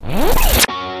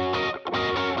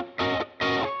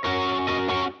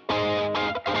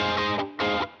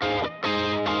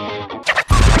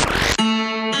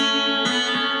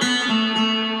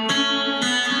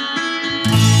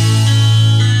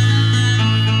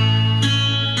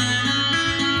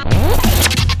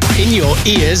In your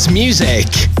ears music,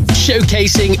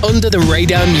 showcasing under the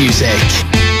radar music.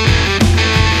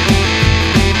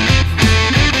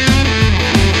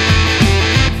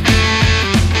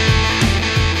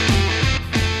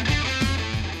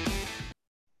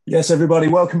 Yes, everybody,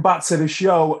 welcome back to the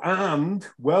show and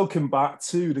welcome back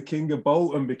to the King of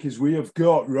Bolton because we have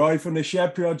got Roy from the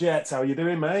Shed Project. How are you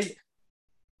doing, mate?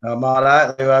 I'm all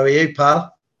right. How are you,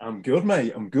 pal? I'm good,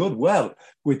 mate. I'm good. Well,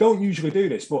 we don't usually do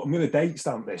this, but I'm going to date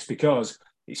stamp this because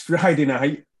it's Friday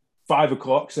night, 5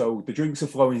 o'clock, so the drinks are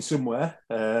flowing somewhere,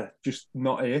 just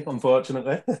not here,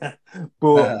 unfortunately.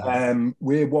 But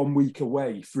we're 1 week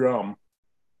away from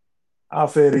Our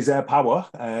Fairies Air Power.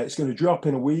 It's going to drop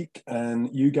in a week,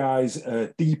 and you guys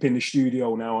are deep in the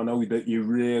studio now. I know that you're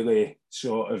really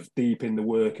sort of deep in the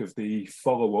work of the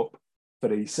follow-up for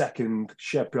the second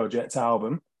Shed Project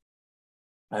album.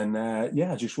 And I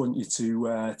just want you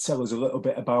to tell us a little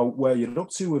bit about where you're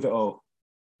up to with it all.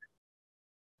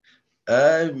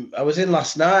 I was in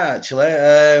last night, actually.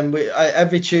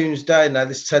 Every tune's down now.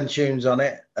 There's 10 tunes on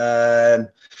it.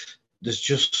 There's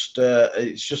just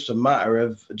it's just a matter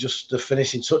of just the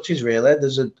finishing touches, really.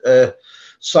 There's a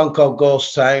song called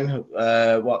Ghost Town,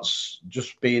 what's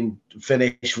just being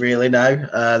finished really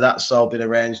now. That's all been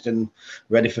arranged and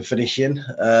ready for finishing.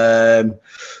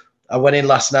 I went in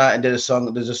last night and did a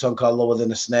song. There's a song called Lower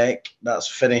Than a Snake. That's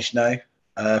finished now.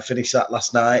 Finished that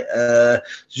last night. There's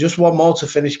just one more to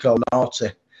finish called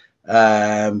Naughty,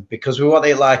 because we want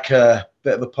it like a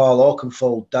bit of a Paul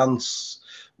Oakenfold dance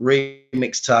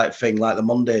remix type thing, like the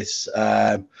Mondays.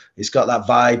 It's got that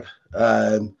vibe,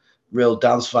 real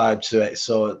dance vibe to it.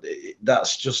 So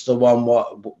that's just the one.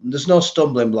 There's no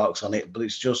stumbling blocks on it, but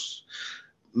it's just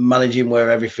managing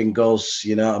where everything goes.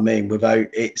 You know what I mean? Without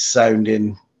it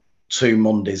sounding too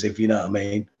Mondays, if you know what I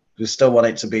mean. We still want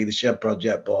it to be the Shed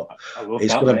Project, but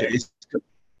it's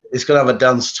gonna have a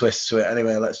dance twist to it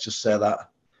anyway. Let's just say that.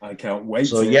 I can't wait.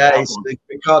 So the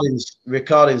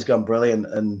recording's gone brilliant,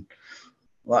 and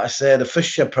like I say, the first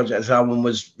Shed Project album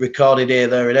was recorded here,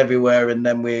 there, and everywhere, and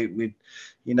then we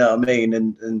you know what I mean,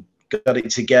 and got it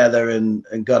together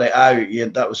and got it out. Yeah,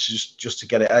 that was just to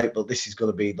get it out. But this is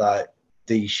going to be like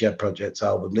the Shed Project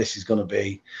album. This is going to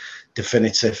be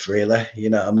definitive, really. You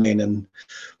know what I mean? And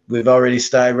we've already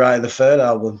started writing the third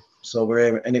album, so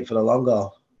we're in it for the long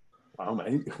haul. Wow,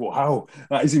 mate! Wow,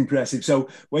 that is impressive. So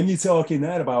when you're talking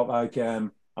there about like a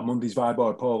Monday's Vibe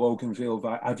or Paul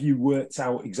Oakenfold, have you worked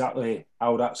out exactly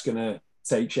how that's going to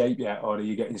take shape yet, or are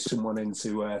you getting someone in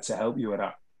to help you with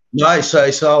that? No,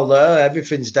 it's all there.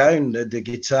 Everything's down. The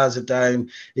guitars are down.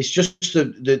 It's just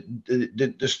the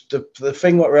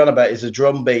thing what we're on about is the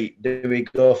drum beat. Do we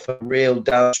go for real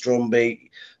dance drum beat,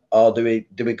 or do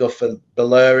we go for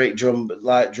Balearic drums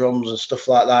and stuff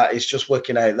like that? It's just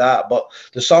working out that. But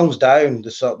the song's down.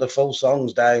 The full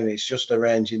song's down. It's just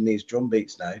arranging these drum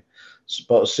beats now.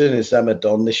 But as soon as them are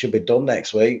done, they should be done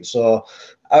next week. So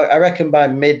I reckon by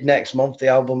mid next month the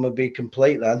album will be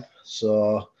complete then.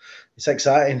 So it's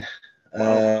exciting.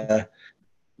 Wow.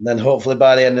 Then hopefully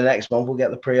by the end of next month we'll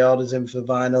get the pre-orders in for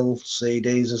vinyl,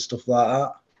 CDs and stuff like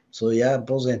that. So yeah,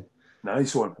 buzzing.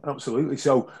 Nice one, absolutely.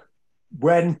 So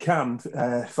when can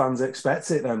fans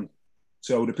expect it then?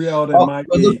 So the pre-order might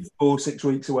be 4-6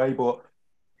 weeks away, but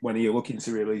when are you looking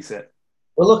to release it?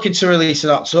 We're looking to release in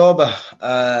October,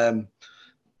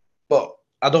 but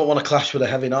I don't want to clash with the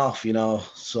Heavy North, you know.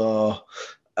 So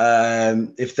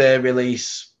if they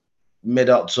release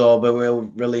mid-October, we'll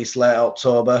release late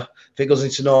October. If it goes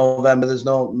into November, there's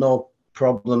no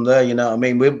problem there, you know what I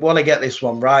mean? We want to get this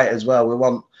one right as well. We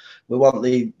want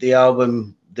the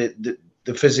album, the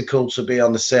physical to be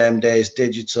on the same day as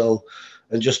digital,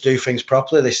 and just do things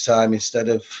properly this time instead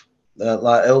of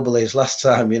like Hillbillies last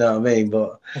time, you know what I mean?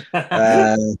 But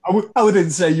I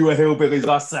wouldn't say you were Hillbillies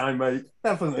last time, mate.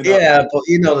 Definitely not. Yeah, but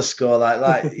you know the score,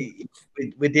 like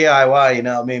with DIY, you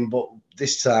know what I mean? But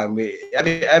this time,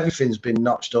 everything's been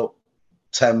notched up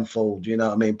tenfold, you know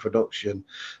what I mean? Production,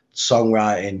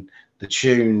 songwriting, the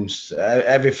tunes,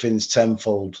 everything's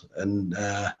tenfold, and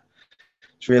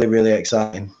it's really, really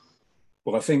exciting.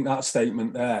 Well, I think that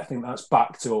statement there, I think that's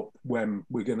backed up when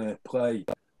we're going to play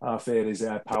Our Fairies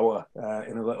Air Power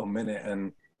in a little minute.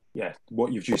 And yeah,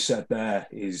 what you've just said there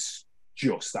is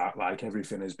just that, like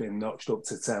everything has been notched up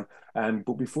to 10.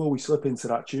 But before we slip into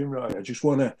that tune, Roy, I just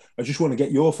want to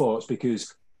get your thoughts,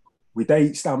 because we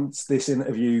date stamped this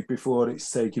interview before it's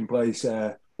taking place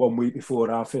 1 week before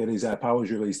Our Fairies Air Power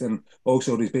is released. And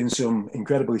also there's been some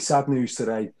incredibly sad news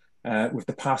today with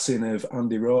the passing of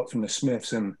Andy Rourke from the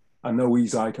Smiths. And I know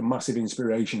he's like a massive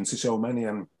inspiration to so many,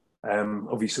 and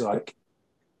obviously like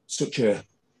such a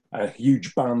a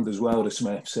huge band as well, the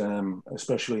Smiths,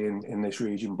 especially in this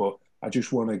region. But I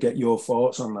just want to get your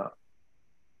thoughts on that.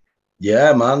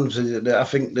 Yeah, man. I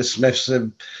think the Smiths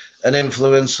have an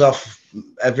influence off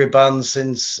every band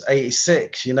since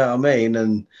 '86. You know what I mean?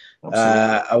 And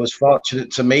I was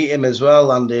fortunate to meet him as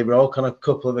well, Andy Rourke, on a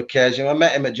couple of occasions. I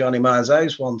met him at Johnny Marr's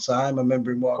house one time. I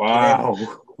remember him walking in. Wow.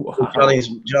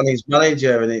 Johnny's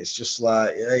manager, and it's just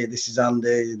like, hey, this is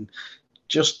Andy, and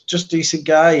just decent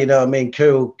guy, you know what I mean?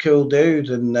 Cool dude.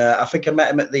 And I think I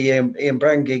met him at the Ian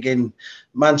Brown gig in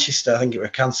Manchester. I think it was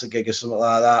a Cancer gig or something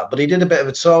like that. But he did a bit of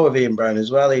a tour with Ian Brown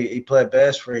as well. He played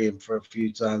bass for Ian for a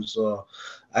few times. So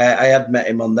I had met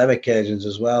him on them occasions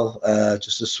as well.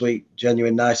 Just a sweet,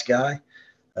 genuine, nice guy.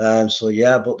 So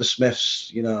yeah, but the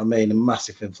Smiths, you know what I mean, a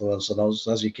massive influence on us,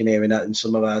 as you can hear in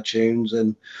some of our tunes,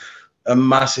 and a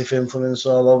massive influence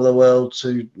all over the world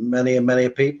to many and many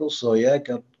people. So yeah,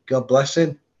 God bless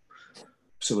him.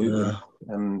 Absolutely.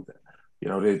 And, you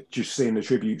know, just seeing the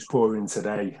tributes pouring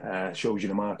today shows you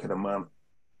the mark of the man.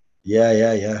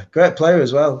 Yeah. Great player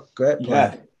as well. Great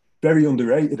player. Yeah, very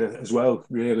underrated as well,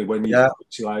 really, when you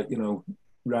like, you know,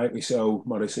 rightly so,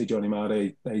 Morrissey, Johnny Marr,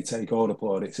 they take all the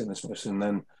plaudits in the Smiths, and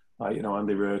then, like, you know,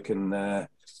 Andy Rourke and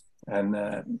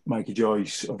Mikey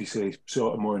Joyce, obviously,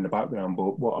 sort of more in the background,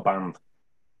 but what a band.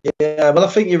 Yeah, well, I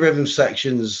think your rhythm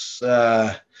sections,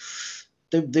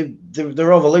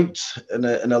 they're overlooked in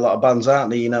a lot of bands,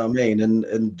 aren't they? You know what I mean?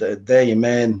 And they're your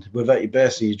main, without your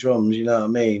bass and your drums, you know what I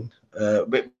mean?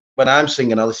 But when I'm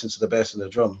singing, I listen to the bass and the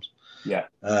drums. Yeah.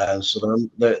 So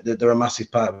they're a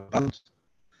massive part of the band.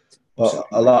 But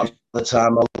a lot of the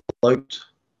time, overlooked.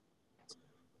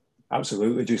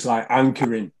 Absolutely, just like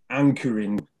anchoring,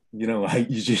 you know, like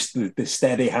you just the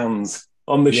steady hands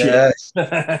on the ship.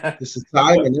 It's the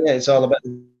timing, yeah. It's all about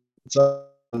the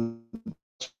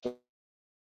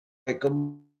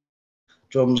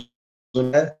drums.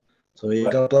 So yeah,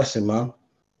 God bless him, man.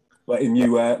 Letting you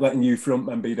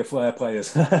frontmen be the flair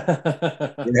players.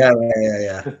 Yeah.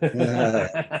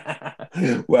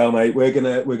 Well, mate, we're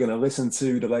gonna listen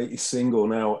to the latest single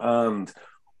now, and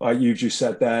like you've just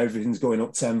said there, everything's going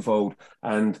up tenfold.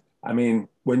 And I mean,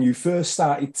 when you first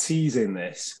started teasing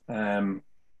this,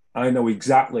 I know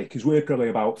exactly, because we're probably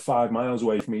about 5 miles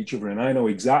away from each other, and I know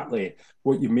exactly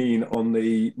what you mean on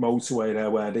the motorway there,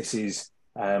 where this is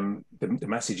the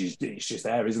message is, it's just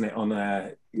there, isn't it? On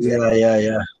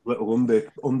yeah. Little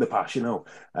underpass, you know.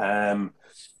 And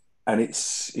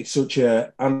it's such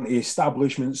a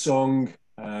anti-establishment song.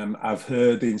 I've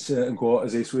heard in certain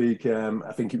quarters this week,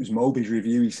 I think it was Moby's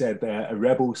review, he said a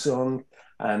rebel song.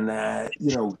 And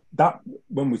you know, that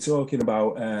when we're talking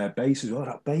about bass as well,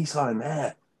 that bass line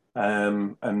there,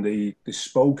 and the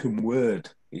spoken word,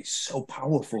 it's so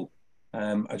powerful.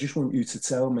 I just want you to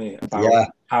tell me about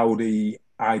how the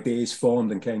ideas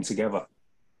formed and came together.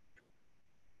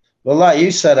 Well, like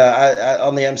you said, I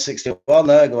on the M61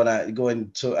 there, going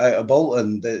out of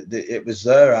Bolton, it was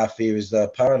there. Our fear is their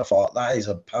power. And I thought that is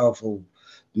a powerful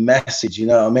message, you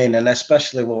know what I mean? And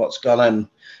especially with what's gone on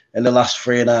in the last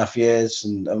 3.5 years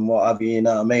and what have you, you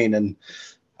know what I mean? And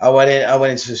I went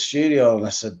into the studio and I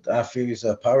said, our fear is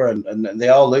their power, and they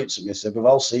all looked at me and said, we've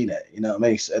all seen it, you know what I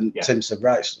mean? And Tim said,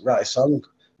 write a song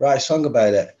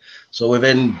about it. So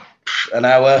within an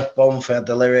hour, boom, we had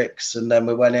the lyrics, and then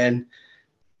we went in,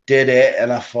 did it,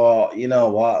 and I thought, you know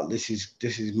what, this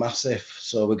is massive.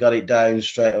 So we got it down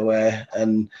straight away,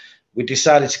 and we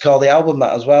decided to call the album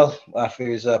that as well. Our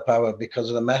fear is our power, because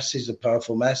of the message, the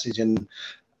powerful message. And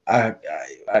I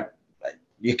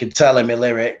you can tell in my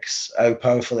lyrics how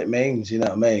powerful it means, you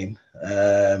know what I mean?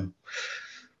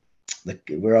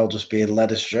 We're all just being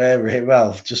led astray,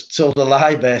 well, just told a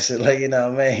lie, basically, you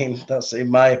know what I mean? That's in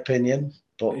my opinion,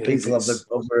 but people have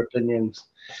other opinions.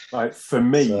 Like, for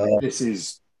me, this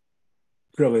is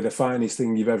probably the finest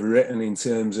thing you've ever written, in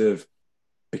terms of,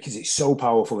 because it's so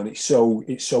powerful and it's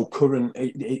so current.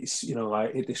 It's, you know,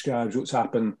 like, it describes what's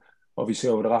happened obviously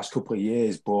over the last couple of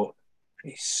years, but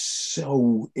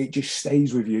it just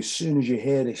stays with you. As soon as you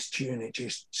hear this tune, it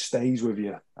just stays with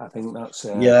you. I think that's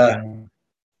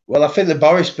well, I think the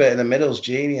Boris bit in the middle is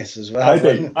genius as well.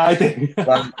 I think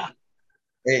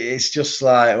it's just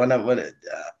like when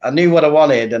I knew what I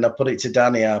wanted, and I put it to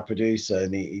Danny, our producer,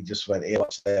 and he just went, here,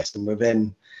 watch this. And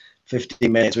within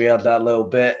 15 minutes, we had that little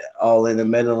bit all in the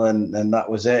middle, and that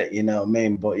was it, you know what I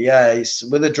mean? But yeah, it's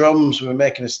with the drums, we're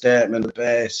making a statement, the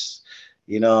bass,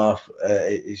 you know,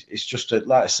 it's just,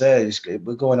 like I say,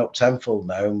 we're going up tenfold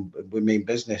now, and we mean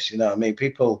business, you know what I mean?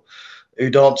 People who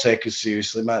don't take us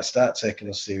seriously might start taking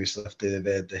us seriously after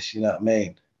they've heard this, you know what I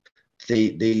mean?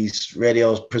 These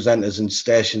radio presenters and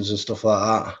stations and stuff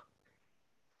like that.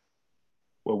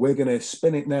 Well, we're going to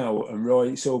spin it now, and Roy,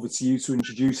 it's over to you to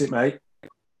introduce it, mate.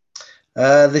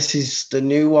 This is the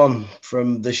new one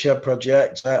from the Shed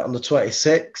Project out on the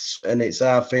 26th, and it's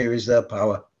Our Fear Is Their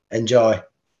Power. Enjoy.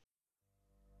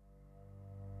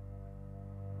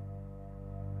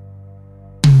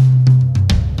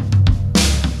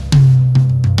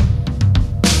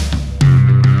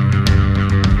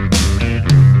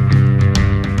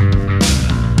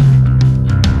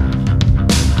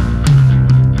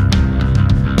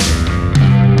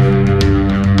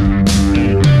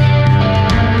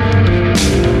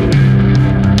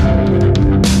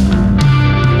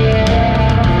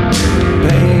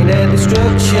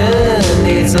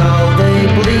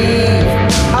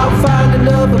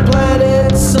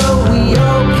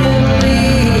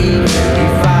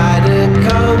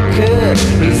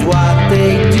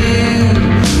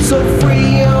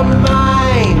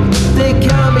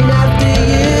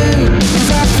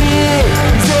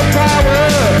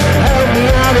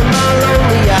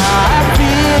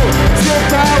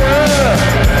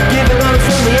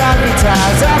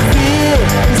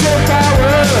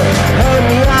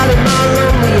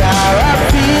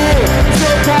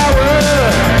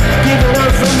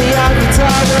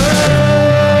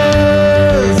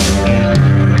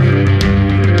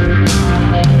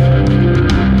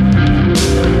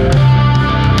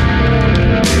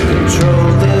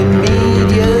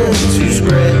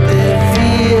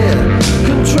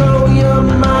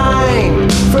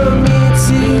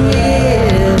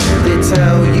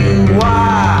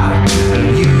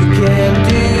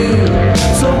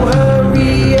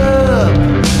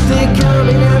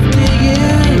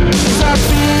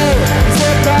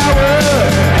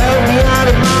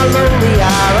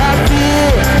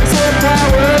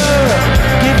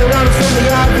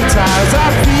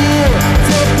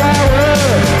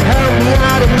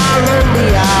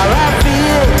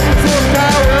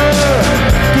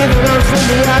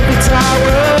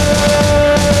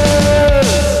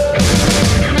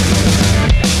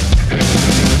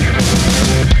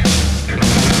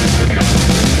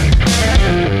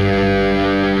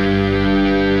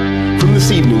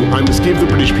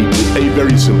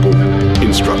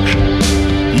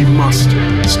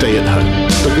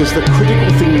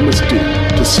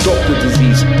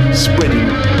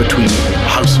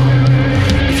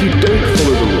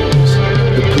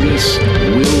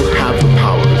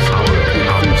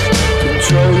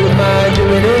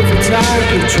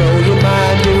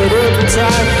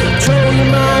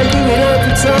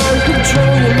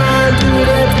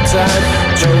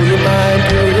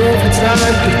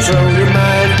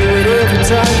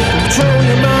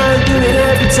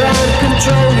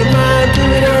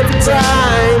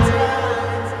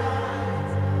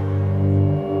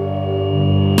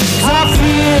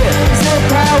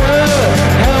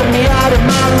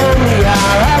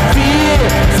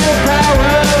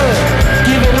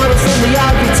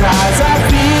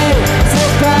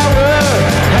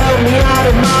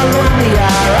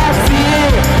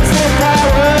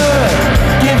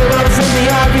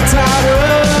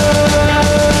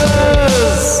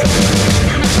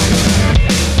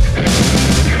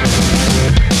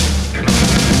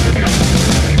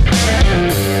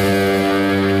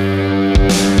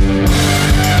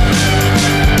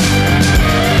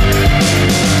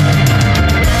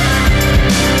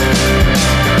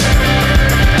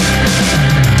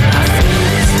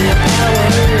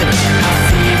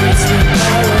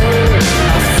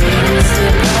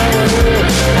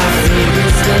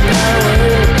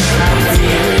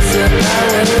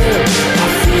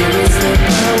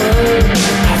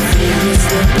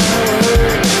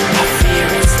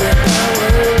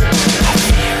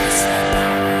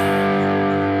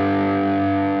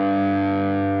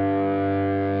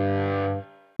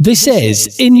 This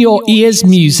is In Your Ears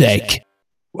Music.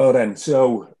 Well then,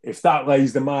 so if that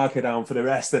lays the marker down for the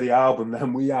rest of the album,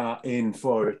 then we are in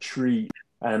for a treat.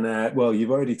 And well,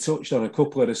 you've already touched on a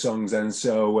couple of the songs then,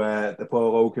 so the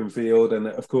Paul Oakenfold, and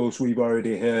of course we've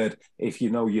already heard If You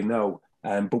Know, You Know.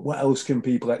 But what else can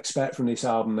people expect from this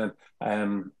album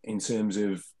then, in terms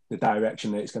of the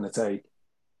direction that it's going to take?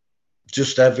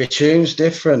 Just every tune's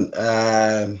different.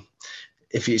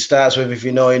 If it starts with If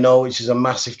You Know, You Know, which is a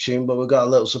massive tune, but we've got a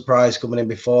little surprise coming in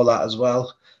before that as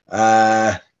well.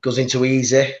 Goes into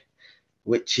Easy,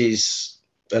 which is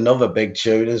another big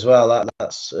tune as well.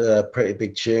 That's a pretty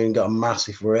big tune, got a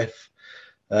massive riff.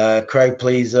 Crowd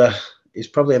Pleaser is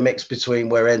probably a mix between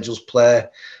Where Angels Play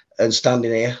and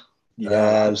Standing Here.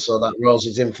 Yeah. So that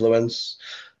Rose's influence.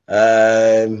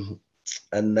 And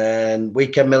then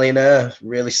Weekend Millionaire,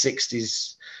 really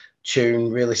 60s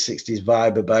tune, really 60s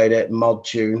vibe about it, mod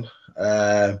tune.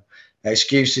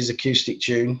 Excuses, acoustic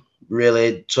tune,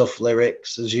 really tough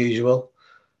lyrics as usual.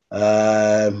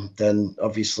 Then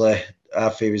obviously Our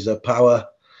Fear Is Their Power.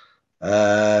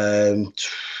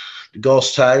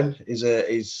 Ghost Town is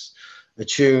a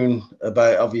tune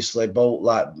about obviously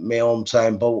like my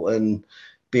hometown Bolton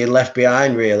being left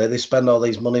behind. Really, they spend all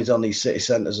these monies on these city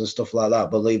centres and stuff like that,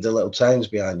 but leave the little towns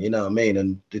behind. You know what I mean?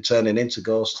 And they're turning into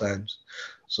ghost towns.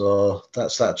 So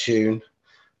that's that tune.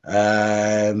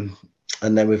 And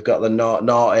then we've got the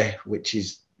Naughty, which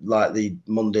is like the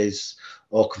Mondays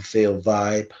Oakenfield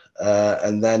vibe,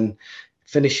 and then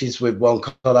finishes with one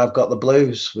called I've Got the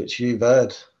Blues, which you've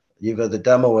heard. You've heard the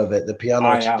demo of it, the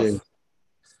piano tune.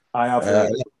 I have.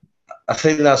 I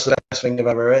think that's the best thing I've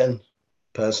ever written,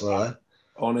 personally.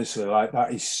 Honestly, like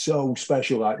that is so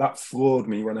special. Like that floored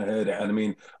me when I heard it. And I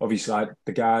mean, obviously, like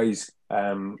the guys,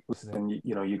 listening,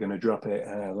 you know, you're going to drop it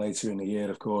later in the year,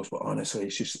 of course. But honestly,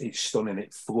 it's stunning.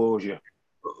 It floors you.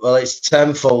 Well, it's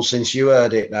tenfold since you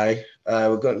heard it now.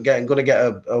 We're going to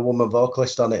get a woman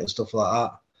vocalist on it and stuff like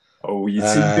that. Oh, you're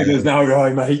teasing us now,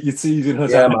 right, mate? You're teasing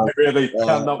us out. I really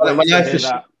cannot wait to hear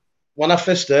that. When I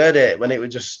first heard it, when it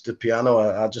was just the piano,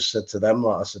 I just said to them,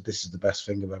 like, I said, this is the best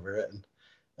thing I've ever written.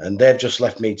 And they've just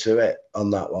left me to it on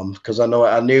that one because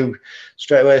I knew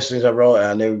straight away as soon as I wrote it,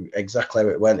 I knew exactly how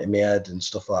it went in my head and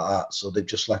stuff like that. So they've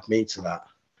just left me to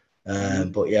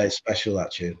that. But yeah, it's special,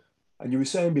 that tune. And you were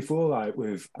saying before, like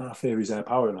with Our Fear Is Their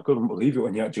Power, and I couldn't believe it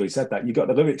when you actually said that. You got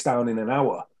the lyrics down in an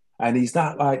hour. And is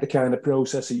that like the kind of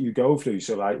process that you go through?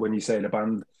 So like when you say the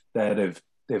band there,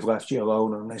 they've left you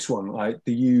alone on this one, like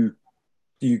do you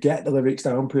get the lyrics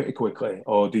down pretty quickly,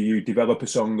 or do you develop a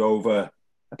song over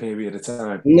a period of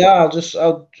time? No,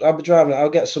 I'll be driving. I'll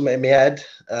get something in my head.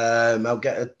 I'll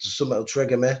get something that'll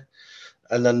trigger me,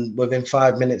 and then within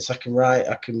 5 minutes I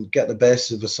can get the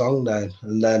basis of a song down,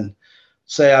 and then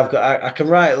say I can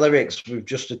write lyrics with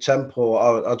just a tempo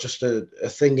or just a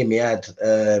thing in my head.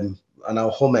 And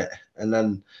I'll hum it, and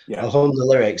then I'll hum the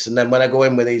lyrics, and then when I go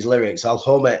in with these lyrics, I'll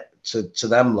hum it to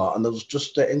them lot, and they'll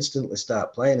just instantly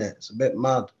start playing it. It's a bit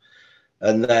mad.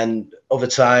 And then other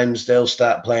times they'll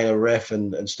start playing a riff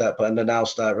and then I'll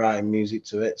start writing music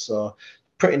to it. So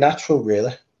pretty natural,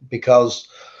 really, because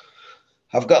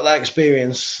I've got that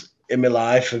experience in my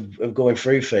life of going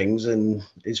through things, and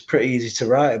it's pretty easy to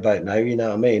write about now. You know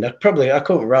what I mean? I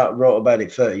couldn't wrote about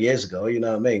it 30 years ago. You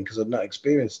know what I mean? Because I've not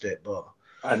experienced it, but.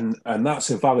 And that's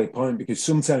a valid point, because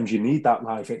sometimes you need that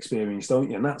life experience, don't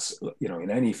you? And that's, you know, in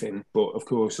anything, but of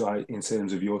course, like in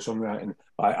terms of your songwriting,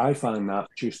 I find that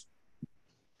just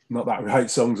not that right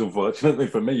songs, unfortunately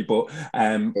for me, but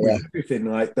with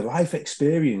everything, like the life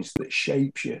experience that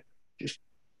shapes you, just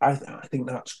I think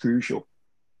that's crucial.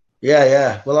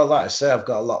 Yeah. Well, like I say, I've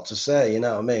got a lot to say, you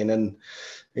know what I mean, and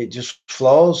it just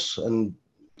flows. And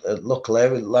luckily,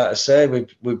 like I say,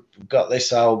 we've got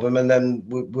this album, and then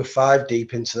we're 5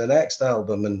 deep into the next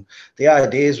album, and the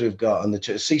ideas we've got, and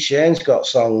Shane's got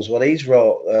songs what he's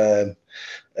wrote,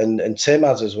 and Tim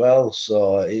has as well.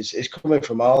 So it's coming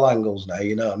from all angles now,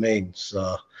 you know what I mean.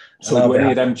 So do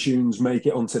any of them tunes make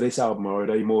it onto this album, or are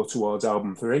they more towards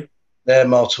album 3? They're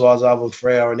more towards album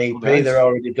 3 or an EP. Nice. They're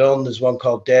already done. There's one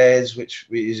called Days, which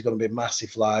is going to be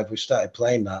massive live. We've started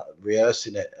playing that,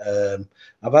 rehearsing it.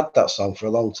 I've had that song for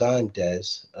a long time,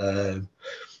 Days.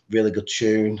 Really good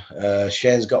tune.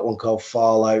 Shane's got one called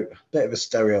Fallout. Bit of a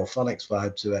Stereophonics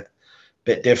vibe to it.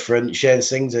 Bit different. Shane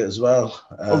sings it as well.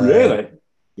 Oh, really?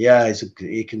 Yeah,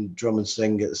 he can drum and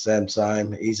sing at the same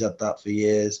time. He's had that for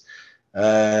years.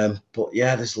 But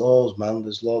yeah, there's loads, man.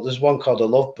 There's loads. There's one called A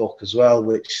Love Book as well,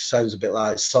 which sounds a bit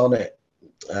like Sonnet.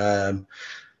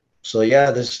 So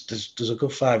yeah, there's a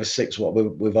good 5 or 6 what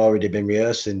we've already been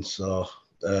rehearsing. So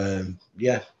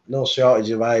yeah, no shortage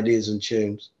of ideas and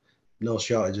tunes, no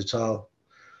shortage at all.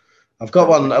 I've got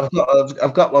one.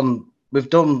 I've got one. We've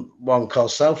done one called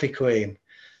Selfie Queen.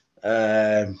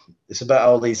 It's about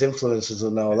all these influencers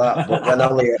and all that. But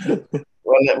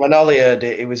when Ollie heard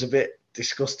it, he was a bit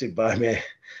disgusted by me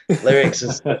lyrics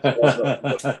and stuff.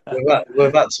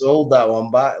 We've had to hold that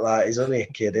one back. Like, he's only a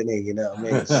kid, isn't he? You know what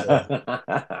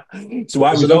I mean? So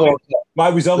why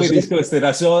was Ollie disgusted?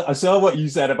 I saw what you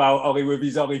said about Ollie with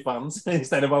his Ollie fans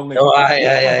instead of only. Oh,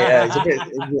 yeah.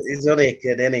 He's only a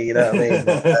kid, isn't he? You know what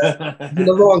I mean?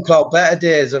 Another one called Better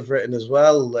Days I've written as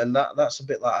well, and that's a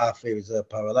bit like Our Fear Is Their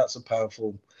Power. That's a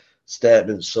powerful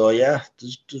statement. So yeah,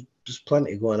 there's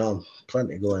plenty going on.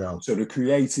 So the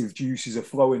creative juices are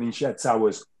flowing in Shed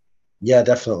Towers. Yeah,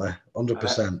 definitely,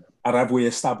 100%. And have we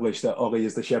established that Ollie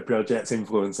is the Shed Project's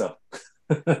influencer?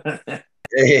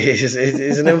 He's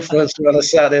an influencer on a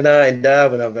Saturday night in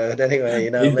Darwin, I've heard. Anyway,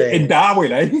 you know what I mean? In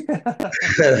Darwin, eh?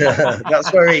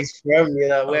 That's where he's from, you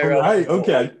know. Right,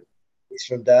 okay. He's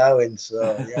from Darwin,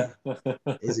 so yeah,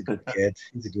 he's a good kid.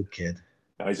 He's a good kid.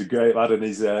 No, he's a great lad, and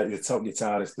he's a top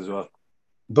guitarist as well.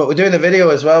 But we're doing a video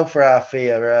as well for our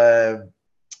fear.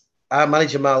 Our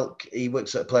manager Malk, he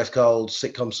works at a place called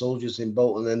Sitcom Soldiers in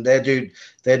Bolton, and they do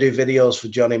videos for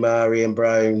Johnny Marr, Ian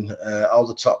Brown, all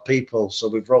the top people. So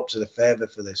we've roped in a favour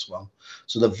for this one.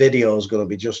 So the video is going to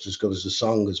be just as good as the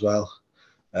song as well.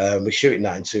 We're shooting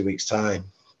that in 2 weeks' time.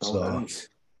 So nice.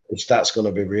 That's going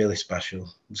to be really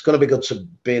special. It's going to be good to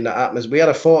be in that atmosphere. We had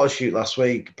a photo shoot last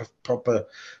week, proper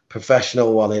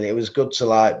professional one, and it was good to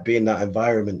like be in that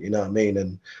environment. You know what I mean?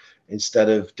 And instead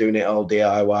of doing it all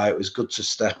DIY, it was good to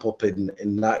step up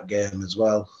in that game as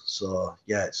well. So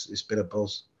yeah, it's been a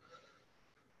buzz.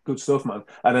 Good stuff, man.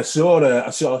 And I saw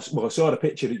the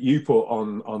picture that you put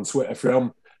on Twitter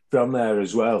from there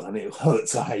as well, and it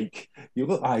looked like you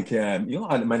look like the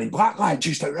Men in Black, like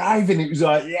just arriving. It was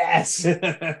like yes,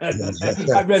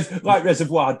 like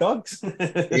Reservoir Dogs.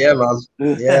 Yeah, man.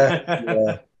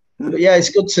 Yeah. But yeah, it's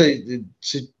good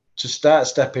to start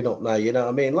stepping up now. You know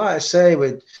what I mean? Like I say,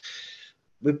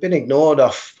 we've been ignored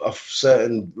off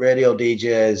certain radio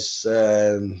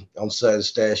DJs on certain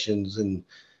stations, and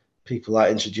people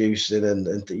like introducing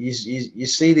and you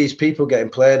see these people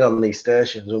getting played on these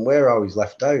stations, and we're always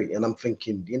left out. And I'm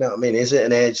thinking, you know what I mean? Is it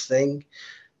an age thing?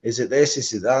 Is it this?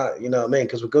 Is it that? You know what I mean?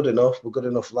 Because we're good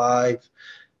enough live,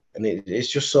 and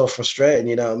it's just so frustrating.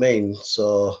 You know what I mean?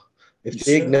 So if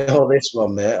they ignore this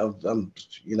one, mate, I'm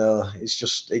you know, it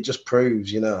just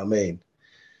proves, you know what I mean?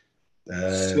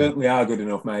 Certainly are good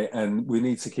enough, mate, and we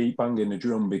need to keep banging the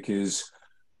drum, because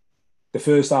the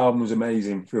first album was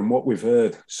amazing. From what we've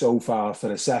heard so far for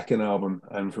the second album,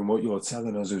 and from what you're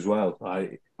telling us as well,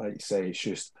 like you say, it's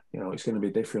just, you know, it's going to be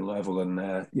a different level,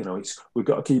 and you know, we've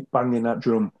got to keep banging that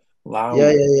drum loud.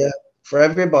 Yeah. For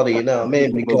everybody, you know what I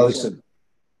mean? Because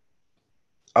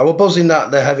I was buzzing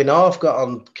that the Heavy North got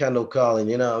on Kendall Calling,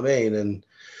 you know what I mean?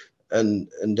 And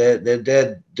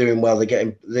they're doing well. They're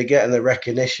getting the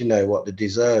recognition now what they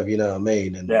deserve, you know what I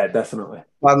mean? And yeah, definitely.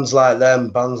 Bands like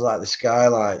them, bands like the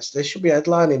Skylights, they should be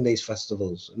headlining these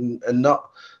festivals, and not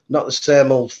the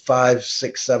same old 5,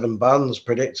 6, 7 bands,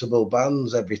 predictable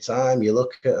bands every time you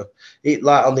look at it.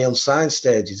 Like on the unsigned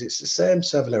stages, it's the same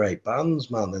 7 or 8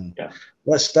 bands, man. And yeah,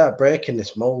 let's start breaking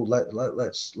this mold.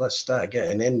 Let's start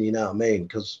getting in, you know what I mean?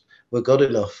 Because we're good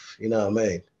enough, you know what I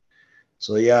mean?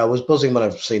 So yeah, I was buzzing when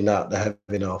I've seen that the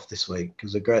Heavy North this week,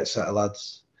 because a great set of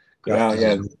lads.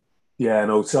 Yeah,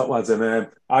 no, top lads. And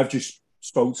I've just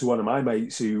spoke to one of my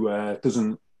mates who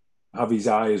doesn't have his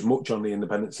eye as much on the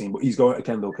independent scene, but he's going to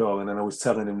Kendall Calling, and I was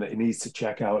telling him that he needs to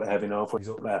check out Heavy North when he's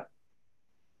up there.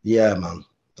 Yeah, man.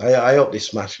 I hope they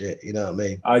smash it, you know what I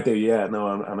mean? I do, yeah.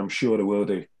 No, and I'm sure they will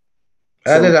do.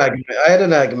 I had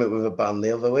an argument with a band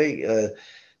the other week. I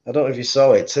don't know if you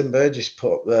saw it. Tim Burgess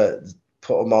put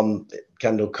them on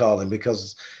Kendall Calling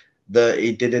because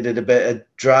he did a bit of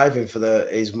driving for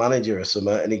his manager or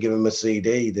something, and he gave him a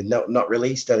CD. They'd not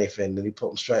released anything, and he put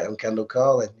them straight on Kendall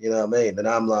Calling. You know what I mean? And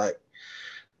I'm like,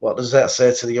 what does that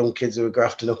say to the young kids who are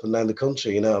grafting up and down the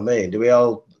country? You know what I mean? Do we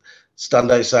all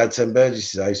stand outside Tim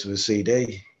Burgess' house with a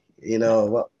CD? You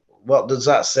know, what does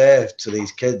that say to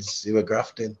these kids who are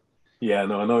grafting? Yeah,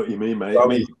 no, I know what you mean, mate. I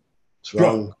mean, it's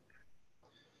wrong.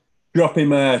 Drop him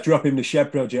the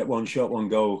Shed Project One Shot One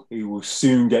Goal. He will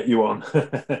soon get you on.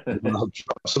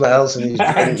 Something else in his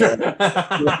drink.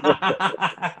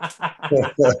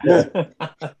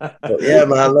 But yeah,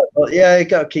 man. But yeah, you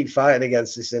got to keep fighting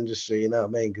against this industry. You know what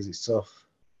I mean? Because it's tough.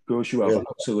 Of course you have. Yeah.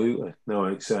 Absolutely. No,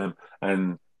 it's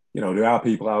and you know there are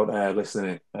people out there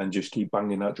listening, and just keep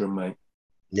banging that drum, mate.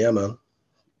 Yeah, man.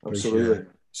 Absolutely.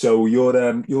 So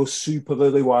you're Super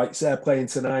Lily Whites playing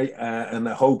tonight, and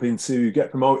they're hoping to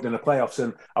get promoted in the playoffs.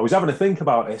 And I was having to think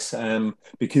about this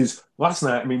because last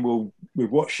night, I mean, with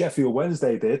what Sheffield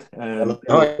Wednesday did.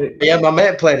 Yeah, my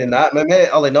mate played in that. My mate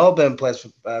Ollie Norburn plays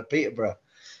for Peterborough.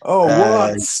 Oh,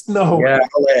 what? No. Yeah,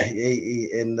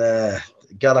 Ollie.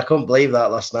 God, I couldn't believe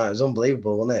that last night. It was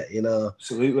unbelievable, wasn't it? You know.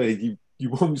 Absolutely. You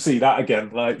won't see that again.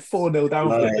 Like 4-0 down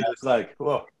for it. It's like,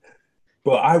 whoa.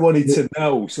 But I wanted to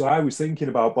know, so I was thinking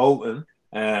about Bolton,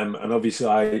 and obviously,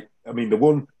 I mean, the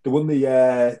one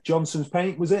the Johnson's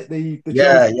Paint, was it? The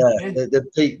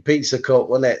Pizza Cup,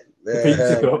 wasn't it? The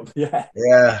Pizza Cup, yeah.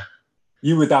 Yeah.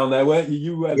 You were down there, weren't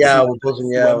you? I was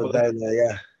buzzing. Yeah, I was down there.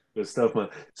 Yeah. Good stuff, man.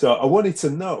 So I wanted to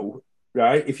know,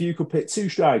 right, if you could pick 2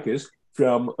 strikers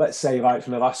from, let's say, like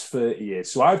from the last 30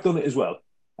 years. So I've done it as well.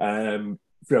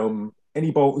 From any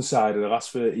Bolton side of the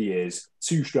last 30 years,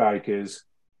 2 strikers.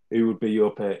 Who would be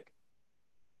your pick?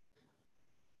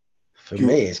 For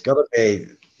me, it's got to be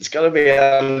It's got to be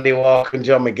Andy Walker and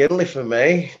John McGinley for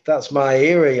me. That's my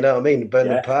era, you know what I mean?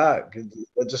 Burnham Park.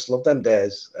 I just love them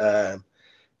days.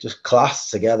 Just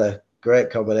class together. Great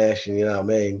combination, you know what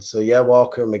I mean? So, yeah,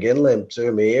 Walker and McGinley, two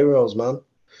of my heroes, man.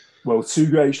 Well,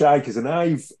 two great strikers, and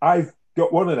I've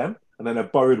got one of them, and then I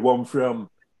borrowed one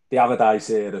from the Allardyce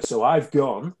era. So I've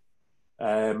gone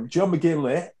John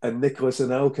McGinley and Nicholas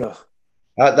Anelka.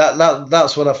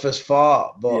 That's what I first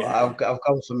thought, but Yeah. I've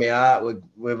come from my heart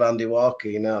with Andy Walker,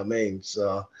 you know what I mean?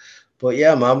 So, but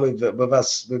yeah, man, we've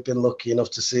been lucky enough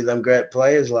to see them great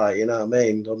players, like, you know what I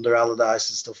mean, under Allardyce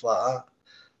and stuff like that.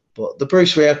 But the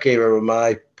Bruce Rioch era were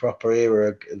my proper era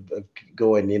of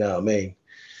going, you know what I mean?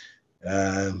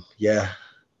 Yeah.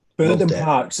 Burnham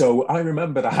Park. So I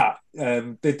remember that.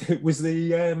 Was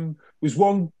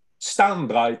one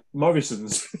stand like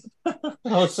Morrison's?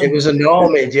 It was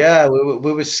enormous, yeah.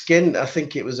 We were skint. I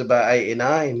think it was about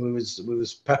 89. We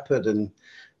was peppered, and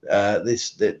I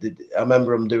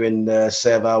remember them doing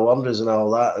Save Our Wanderers and all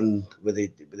that, and with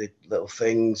the little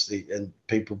things, and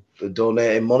people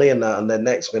donating money and that. And then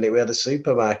next minute we had a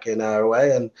supermarket in our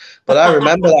way. But I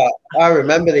remember that. I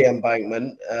remember the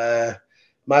Embankment.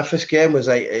 My first game was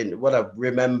what I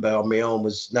remember on my own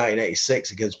was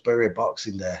 1986 against Bury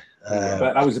Boxing Day.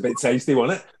 But that was a bit tasty,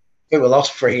 wasn't it? We were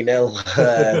lost 3-0.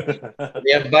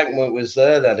 The Embankment was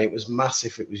there then. It was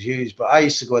massive. It was huge. But I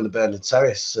used to go in the Burnham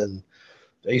Terrace, and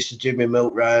I used to do my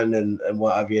milk round and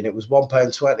what have you. And it was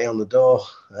 £1.20 on the door.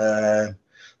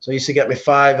 So I used to get my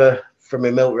fiver from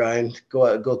my milk round,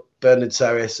 go Burnham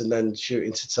Terrace, and then shoot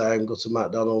into town, go to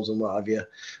McDonald's and what have you.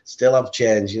 Still have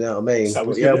change, you know what I mean? I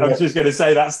was just going to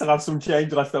say that still have some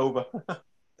change left over.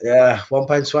 Yeah,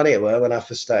 £1.20 it were when I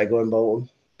first started going Bolton.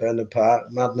 Burnham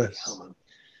Park, madness. Oh,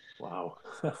 wow.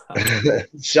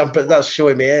 That's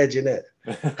showing me age, isn't it?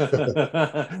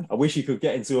 I wish you could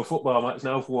get into a football match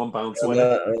now for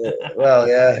 £1.20. Well,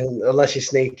 yeah, unless you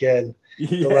sneak in.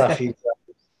 Yeah.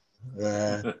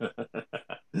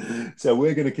 So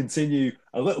we're going to continue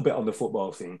a little bit on the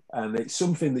football theme, and it's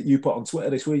something that you put on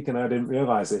Twitter this week, and I didn't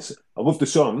realise this. I love the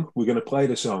song. We're going to play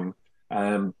the song,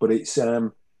 but it's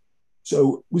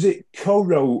so was it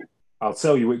co-wrote? I'll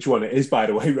tell you which one it is, by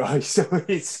the way, right? So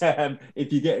it's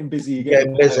if you're getting busy, you're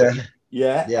getting busy.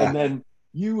 Yeah, and then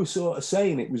you were sort of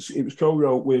saying it was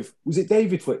co-wrote with, was it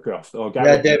David Flitcroft or Gary?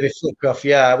 Yeah, David Flitcroft.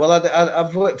 Yeah, well,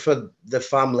 I've worked for the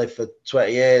family for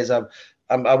 20 years. I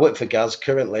work for Gaz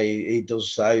currently. He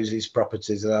does houses,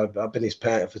 properties, and I've been his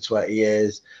painter for 20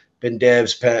 years. Been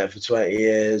Dave's painter for 20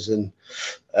 years, and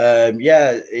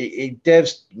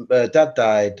Dave's dad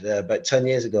died about 10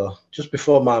 years ago, just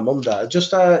before my mum died. Just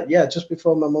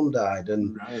before my mum died,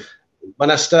 and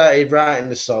when I started writing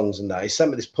the songs and that, he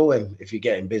sent me this poem. If you're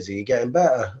getting busy, you're getting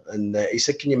better. And he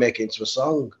said, "Can you make it into a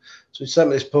song?" So he sent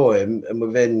me this poem, and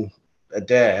within a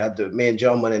day, me and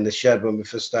John went in the shed when we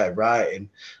first started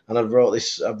writing, and I wrote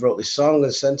this song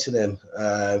and sent it him.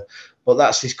 But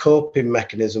that's his coping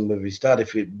mechanism with his dad.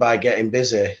 By getting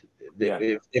busy,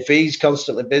 if he's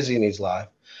constantly busy in his life,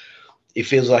 he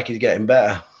feels like he's getting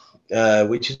better,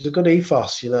 which is a good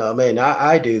ethos. You know what I mean?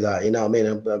 I do that. You know what I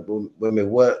mean? When we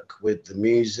work with the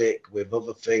music, with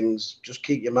other things, just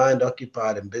keep your mind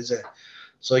occupied and busy.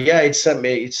 So yeah, he'd sent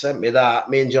me that.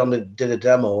 Me and John did a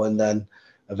demo, and then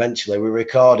eventually we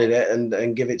recorded it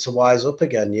and give it to Wise Up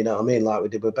again. You know what I mean? Like we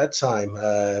did with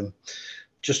Bedtime.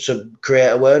 Just to create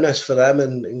awareness for them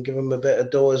and give them a bit of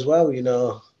dough as well, you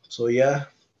know. So yeah,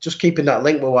 just keeping that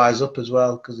link with Wise Up as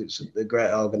well, because it's a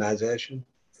great organisation.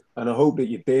 And I hope that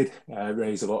you did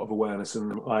raise a lot of awareness,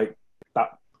 and like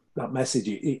that message.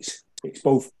 It's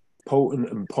both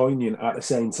potent and poignant at the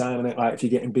same time. And like if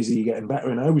you're getting busy, you're getting better.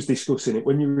 And I was discussing it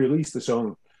when you released the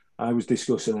song. I was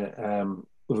discussing it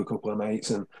with a couple of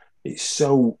mates, and it's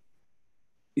such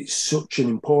an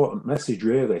important message,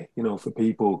 really, you know, for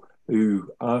people who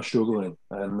are struggling.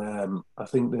 And I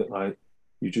think that like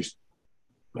you just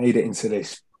made it into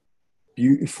this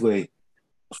beautifully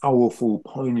powerful,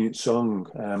 poignant song.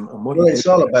 It's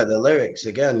all about the lyrics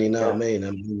again, you know what I mean?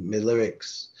 And my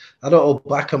lyrics, I don't hold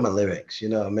back on my lyrics, you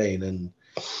know what I mean? And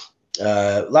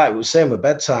like we were saying with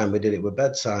Bedtime, we did it with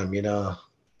Bedtime, you know.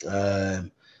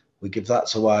 We give that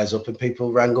to Wise Up, and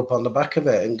people rang up on the back of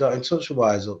it and got in touch with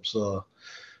Wise Up. So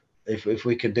if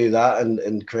we could do that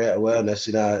and create awareness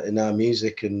in our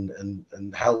music and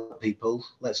help people,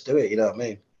 let's do it. You know what I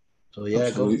mean? So yeah,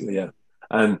 absolutely, yeah.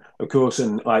 And of course,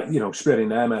 and like, you know, spreading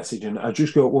their message. And I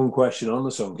just got one question on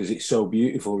the song because it's so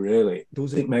beautiful. Really,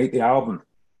 does it make the album?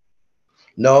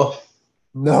 No,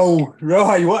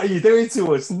 Roy, what are you doing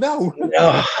to us? No.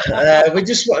 We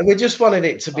just wanted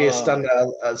it to be a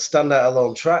standout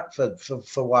alone track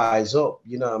for Wise Up.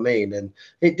 You know what I mean? And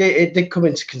it did come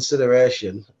into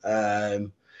consideration,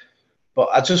 but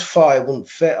I just thought it wouldn't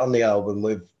fit on the album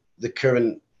with the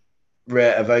current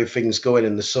rate of how things going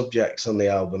and the subjects on the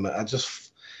album. I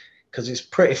just, because it's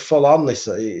pretty full on.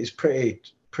 It's pretty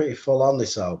full on,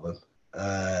 this album.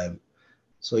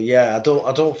 So yeah, I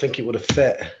don't think it would have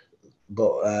fit,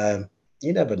 but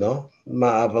you never know.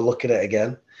 Might have a look at it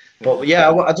again. But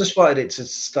yeah, I just wanted it to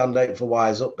stand out for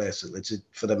Wise Up, basically,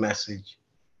 for the message.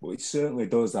 Well, it certainly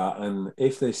does that. And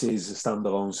if this is a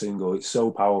standalone single, it's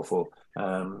so powerful.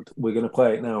 And we're going to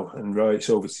play it now. And Roy, it's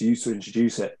over to you to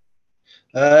introduce it.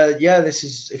 Yeah, this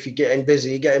is If You're Getting Busy,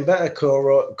 You're Getting Better,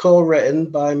 co-written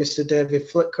by Mr. David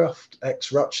Flitcroft,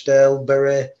 ex-Rochdale,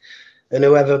 Bury, and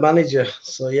whoever manager.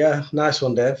 So yeah, nice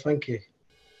one, Dave. Thank you.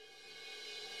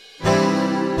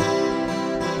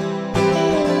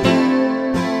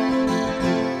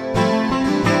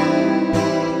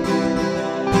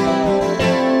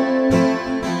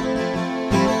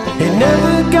 It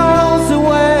never goes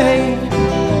away,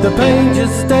 the pain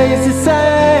just stays the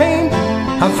same.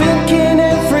 I'm thinking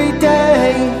every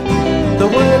day the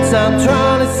words I'm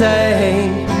trying to say.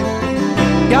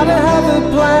 Gotta have a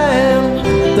plan,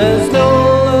 there's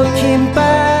no looking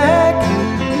back.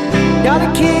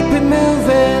 Gotta keep it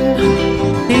moving,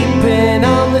 keeping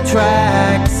on the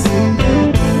tracks.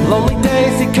 Lonely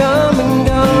days they come and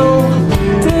go,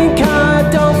 think I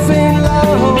don't feel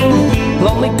low.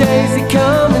 Lonely days they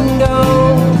come and go,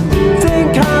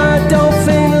 think I don't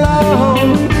feel low.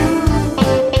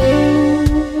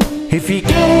 If you're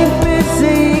getting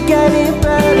busy, getting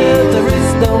better, there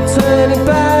is no turning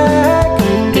back.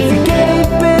 If you're getting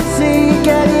busy,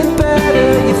 getting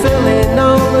better, you're filling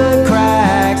all the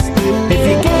cracks. If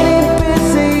you're getting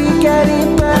busy,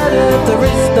 getting better, there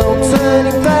is no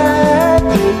turning back.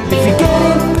 If you're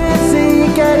getting busy,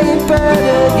 getting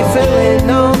better, you're filling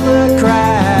all the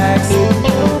cracks.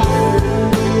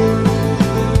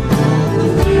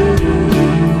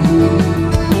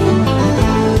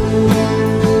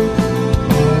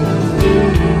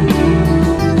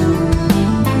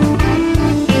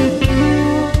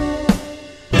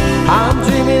 I'm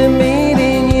dreaming of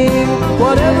meeting you,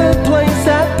 whatever place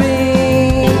that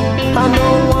be. I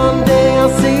know one day I'll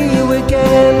see you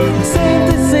again,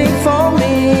 save the scene for me.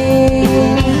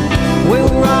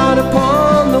 We'll ride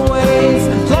upon the waves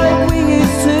like we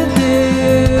used to do.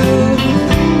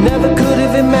 Never could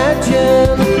have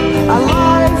imagined a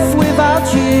life without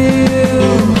you.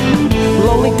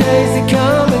 Lonely days that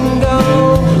come and go,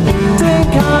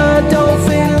 think I don't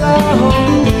feel low.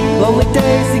 Lonely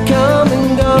days that come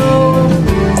and go,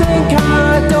 think I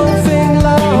don't feel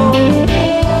low.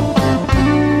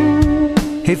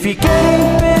 If you're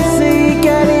getting busy,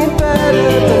 getting better,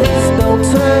 there is no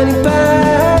turning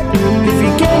back. If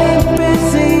you're getting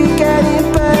busy, getting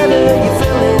better, you're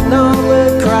filling all the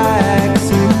cracks.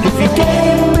 If you're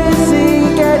getting busy,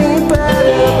 getting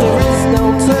better, there is no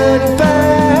turning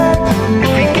back.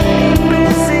 If you're getting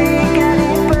busy,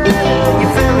 getting better,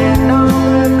 you're filling all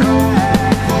the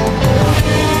cracks.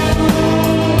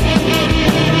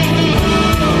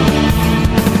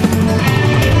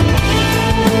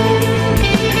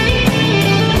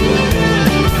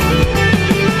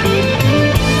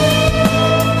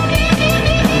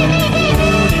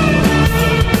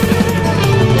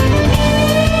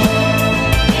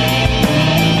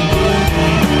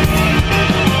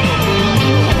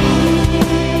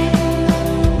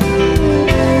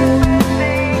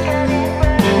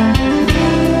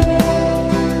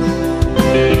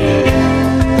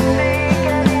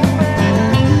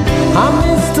 I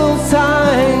miss those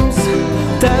times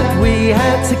that we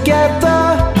had together.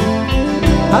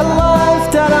 A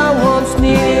life that I once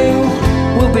knew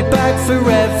will be back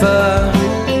forever.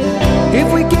 If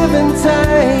we give and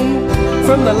take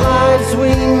from the lives we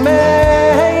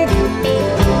make,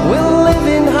 we'll live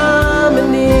in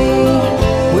harmony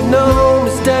with no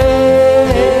mistake.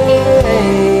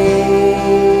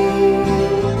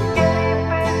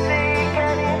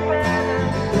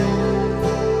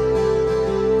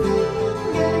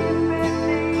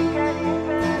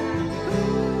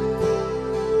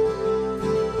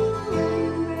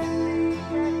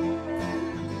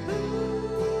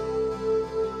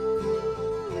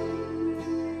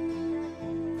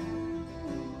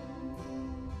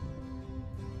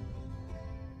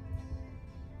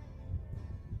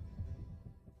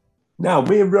 Now,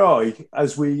 me and Roy, I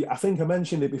think I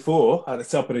mentioned it before at the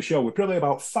top of the show, we're probably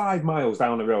about 5 miles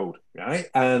down the road, right?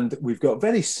 And we've got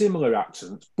very similar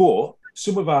accents, but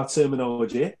some of our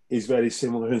terminology is very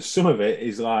similar and some of it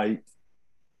is like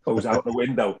goes out the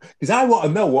window. Because I want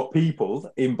to know what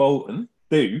people in Bolton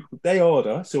do. They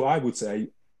order, so I would say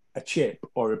a chip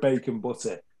or a bacon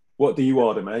butter. What do you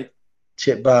order, mate?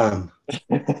 Chip balm.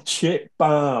 Chip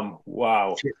balm.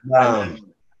 Wow. Chip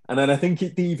balm. And then I think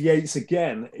it deviates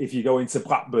again if you go into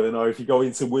Blackburn or if you go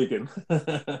into Wigan.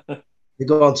 You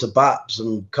go on to Baps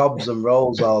and Cobs and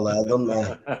Rolls all there, don't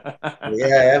they?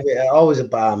 Yeah, always a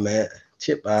balm, mate.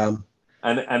 Chip balm.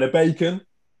 And a bacon?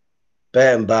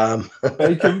 Bacon balm.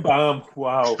 Bacon balm.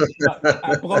 Wow.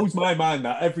 That blows my mind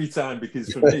that every time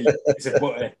because for me, it's a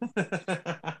butter.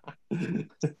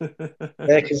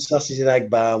 Bacon, sausage and egg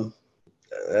balm.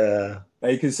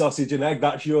 Bacon, sausage and egg.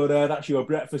 That's your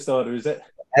breakfast order, is it?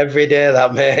 Every day,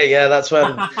 that, mate. Yeah, that's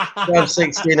when I'm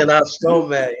 16 and a half stone,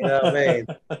 mate. You know what I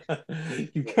mean?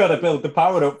 You've got to build the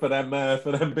power up for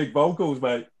them big vocals,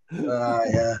 mate.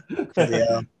 Yeah.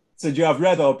 Yeah. So do you have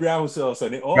red or brown sauce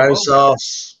on it? Oh, brown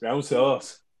sauce. Brown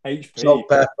sauce. HP. Salt,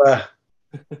 pepper.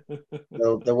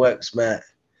 the works, mate.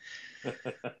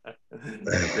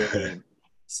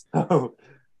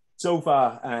 So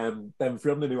far, then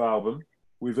from the new album,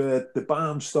 we've heard the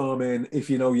Barnstorming, If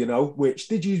You Know, You Know, which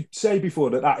did you say before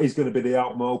that is going to be the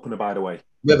album opener, by the way?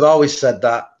 We've always said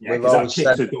that. Yeah, we've always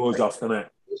said the doors off, doesn't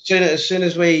it? As soon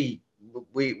as we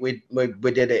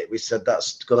did it, we said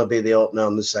that's going to be the opener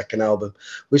on the second album.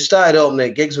 We started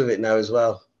opening gigs with it now as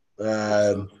well.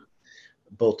 But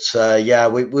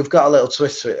we've got a little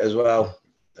twist to it as well,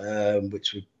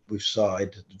 which we've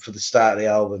started for the start of the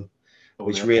album,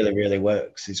 which really, really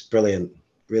works. It's brilliant,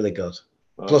 really good.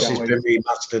 Plus, it's been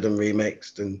remastered and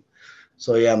remixed, and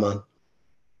so yeah, man.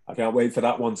 I can't wait for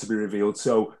that one to be revealed.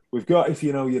 So we've got If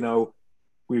You Know, You Know.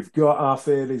 We've got Our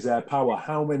Fear Is Their Power.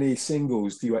 How many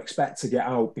singles do you expect to get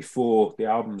out before the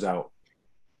album's out?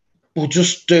 We're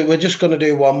just going to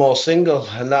do one more single,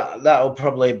 and that'll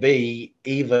probably be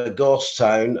either Ghost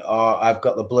Town or I've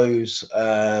Got the Blues.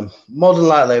 More than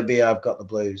likely, it'll be I've Got the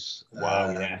Blues.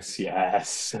 Wow,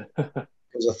 yes.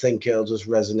 Because I think it'll just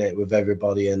resonate with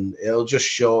everybody, and it just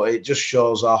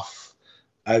shows off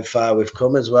how far we've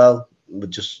come as well. With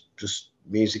just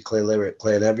musically,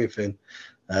 lyrically, and everything.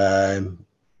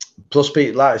 Plus,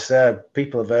 like I said,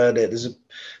 people have heard it. There's a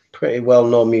pretty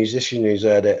well-known musician who's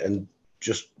heard it and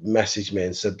just messaged me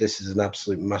and said this is an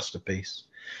absolute masterpiece.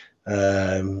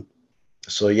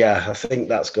 So yeah, I think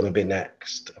that's going to be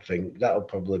next. I think that'll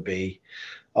probably be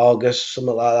August,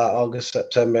 something like that, August,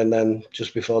 September, and then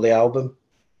just before the album.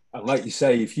 And like you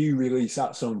say, if you release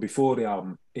that song before the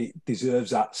album, it deserves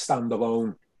that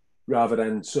standalone rather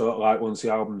than sort of like once the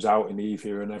album's out in the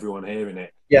ether and everyone hearing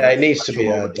it. Yeah, it needs to be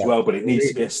as well, but it needs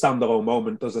to be a standalone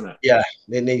moment, doesn't it? Yeah,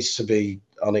 it needs to be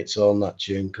on its own, that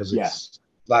tune, because it's,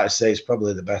 like I say, it's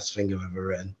probably the best thing I've ever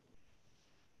written.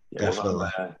 Yeah, definitely.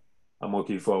 Well, I'm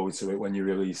looking forward to it when you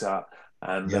release that.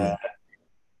 And I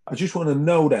just want to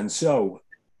know then, so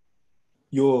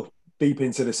you're deep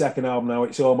into the second album now,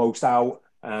 it's almost out.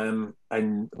 And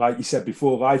like you said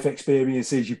before, life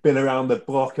experiences, you've been around the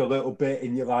block a little bit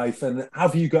in your life. And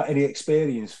have you got any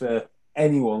experience for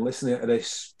anyone listening to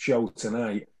this show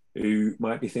tonight who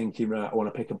might be thinking, right, I want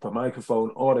to pick up a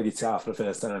microphone or a guitar for the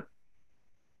first time?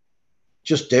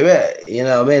 Just do it. You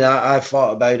know what I mean? I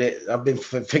thought about it. I've been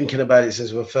thinking about it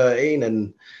since we were 13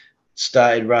 and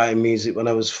started writing music when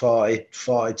I was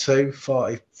 42.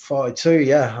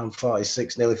 Yeah, I'm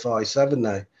 46, nearly 47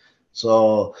 now.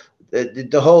 So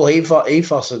the whole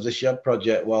ethos of the Shed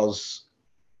Project was,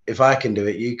 if I can do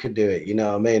it, you can do it. You know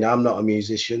what I mean? I'm not a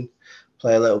musician.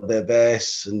 Play a little bit of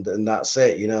bass and that's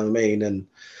it. You know what I mean? And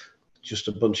just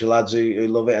a bunch of lads who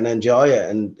love it and enjoy it.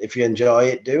 And if you enjoy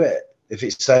it, do it. If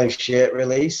it sounds shit,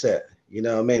 release it. You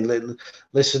know what I mean?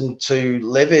 Listen to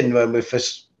Living when we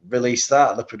first released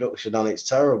that. The production on it's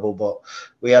terrible, but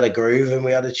we had a groove and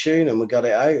we had a tune and we got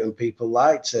it out and people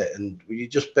liked it. And we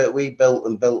built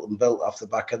and built off the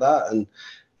back of that. And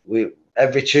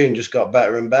every tune just got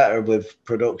better and better with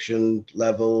production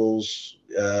levels,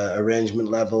 arrangement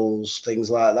levels, things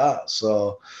like that.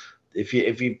 So if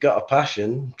you've got a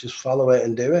passion, just follow it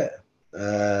and do it.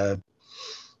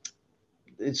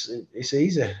 It's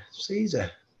easy. It's easy.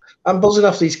 I'm buzzing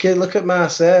off these kids. Look at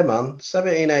Marseille, man.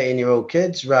 17, 18-year-old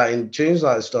kids writing tunes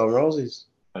like the Stone Roses.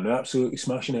 And they're absolutely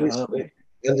smashing it, aren't they?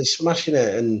 And they're smashing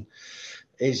it. And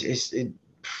the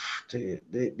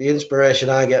inspiration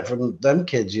I get from them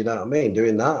kids, you know what I mean,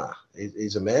 doing that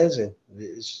is amazing.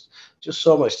 It's just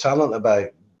so much talent about.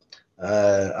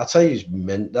 I'll tell you,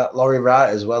 that Laurie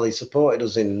Wright as well. He supported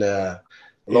us in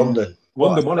London.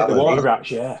 London won at the Water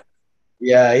Rats, yeah.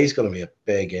 Yeah, he's going to be a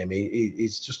big game.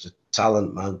 He's just a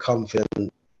talent, man.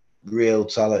 Confident, real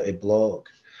talented bloke.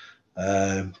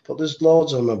 But there's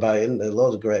loads of them about, isn't there?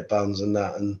 Loads of great bands and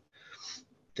that. And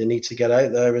they need to get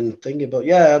out there and think about.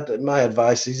 Yeah, my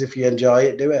advice is if you enjoy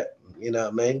it, do it. You know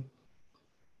what I mean?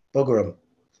 Bugger them.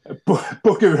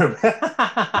 Bugger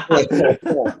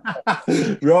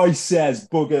them. Roy says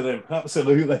bugger them.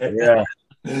 Absolutely. Yeah.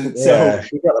 So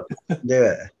you got to do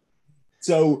it.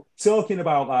 So talking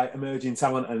about like emerging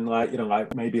talent and like, you know,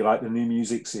 like maybe like the new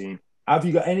music scene, have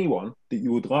you got anyone that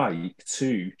you would like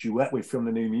to duet with from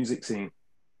the new music scene?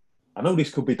 I know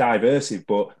this could be diversive,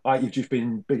 but like you've just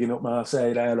been bigging up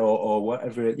Marseille there or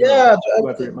whatever it,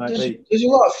 whatever it might be. There's a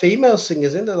lot of female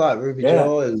singers in there, like Ruby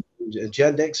Joe and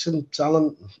Jen Dixon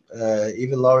talent,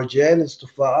 even Laura Jane and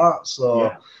stuff like that.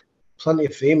 So plenty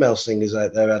of female singers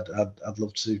out there I'd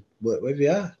love to work with.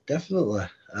 Yeah, definitely.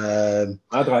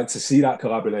 I'd like to see that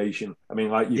collaboration. I mean,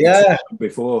 like you said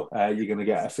before, you're going to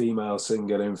get a female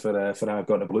singer in for I've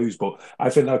Got the Blues, but I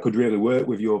think that could really work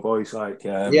with your voice. Like,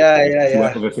 with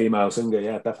a female singer,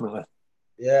 yeah, definitely.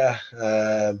 Yeah,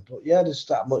 but yeah, there's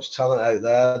that much talent out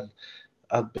there.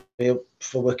 I'd be up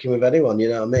for working with anyone, you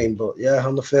know what I mean? But yeah,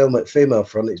 on the female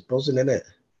front, it's buzzing, isn't it?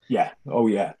 Yeah. Oh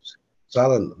yeah.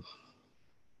 Talent.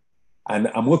 And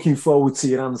I'm looking forward to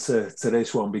your answer to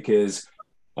this one because.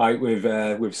 Like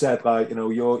we've said, like, you know,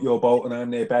 you're Bolton, I'm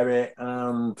near Bury,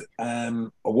 and I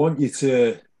want you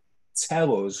to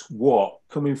tell us what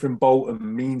coming from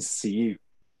Bolton means to you.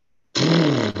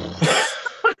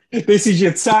 This is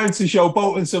your time to show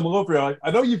Bolton some love, right?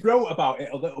 I know you've wrote about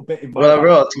it a little bit in. Well, I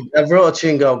wrote a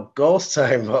tune called Ghost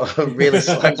Time, but I really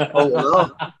slagged Bolton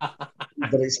off.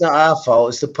 But it's not our fault;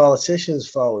 it's the politicians'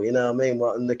 fault. You know what I mean?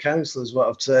 And the councillors what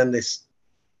have turned this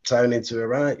town into a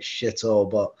right shithole.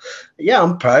 But yeah,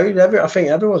 I'm proud. I think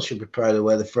everyone should be proud of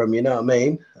where they're from, you know what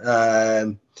I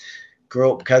mean?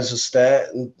 Grew up Kansas State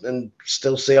and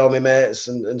still see all my mates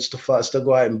and stuff like that, still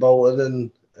go out in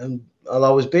Bolton and I'll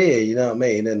always be here, you know what I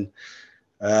mean? And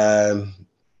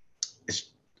it's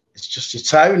just your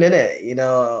town, innit? You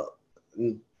know,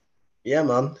 and yeah,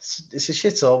 man, it's a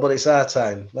shithole, but it's our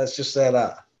town. Let's just say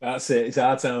that. That's it, it's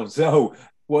our town. So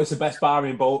what's the best bar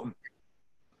in Bolton?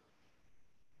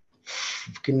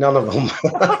 None of them.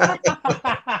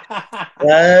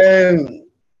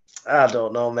 I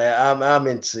don't know, mate. I'm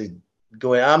into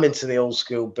the old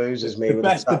school boozers, me. The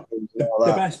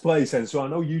best place, then. So I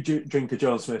know you drink a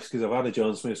John Smith's because I've had a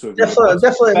John Smith's with definitely,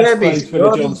 best maybe place for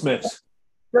the John Smith's.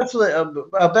 Definitely,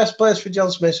 our best place for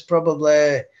John Smith's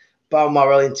probably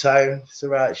Balmoral in town. It's the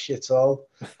right shithole.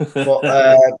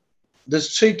 But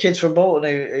there's two kids from Bolton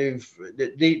who've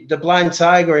the Blind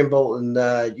Tiger in Bolton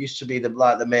used to be the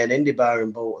main indie bar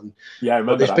in Bolton. Yeah, I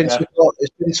remember it's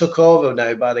been took over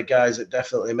now by the guys at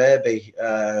Definitely Maybe.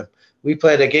 We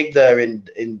played a gig there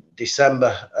in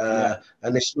December,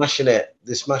 and they're smashing it.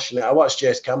 I watched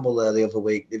Jace Campbell there the other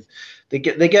week. They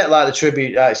get like the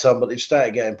tribute acts on, but they've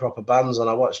started getting proper bands on.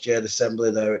 I watched Jade Assembly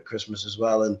there at Christmas as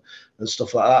well, and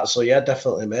stuff like that. So yeah,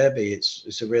 Definitely Maybe.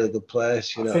 It's a really good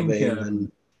place. You know what I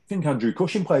mean? I think Andrew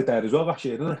Cushing played there as well last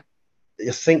year, didn't he?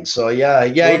 I think so, yeah.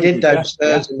 Yeah, he did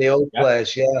downstairs in the old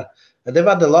place, yeah. And they've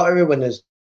had the lottery winners.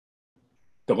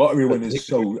 The lottery winners,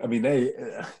 so, I mean, they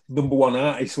number one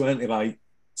artists, weren't they, like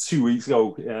 2 weeks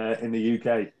ago in the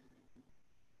UK?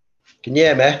 Can you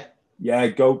hear me? Yeah,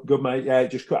 good, mate. Yeah,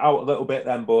 just cut out a little bit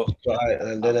then, but... Right,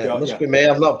 then, didn't it? Must be me,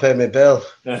 I've not paid my bill.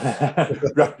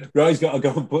 Roy's got to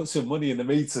go and put some money in the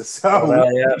meter, so...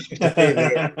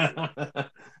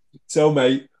 So,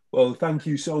 mate, well, thank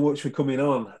you so much for coming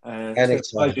on.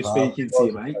 It's a pleasure speaking to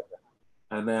you, mate.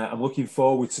 And I'm looking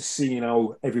forward to seeing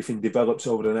how everything develops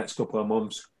over the next couple of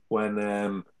months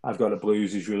when I've Got the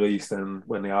Blues is released and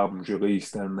when the album's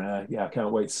released. And, I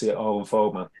can't wait to see it all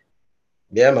unfold, man.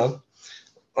 Yeah, man.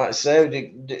 Like I said,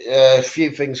 a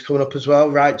few things coming up as well.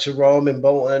 Right to Rome in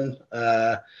Bolton.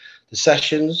 The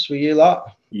sessions with you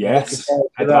lot. Yes.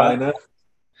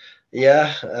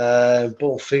 Yeah,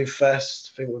 Bolton Food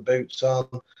Fest, I think with Boots on,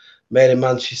 Made in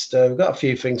Manchester. We've got a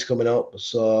few things coming up.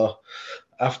 So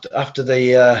after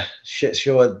the shit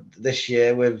show this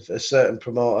year with a certain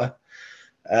promoter,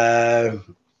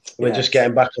 we're just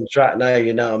getting back on track now,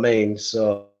 you know what I mean?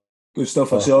 So good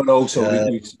stuff. I saw also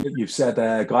you've said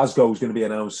Glasgow's going to be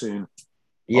announced soon.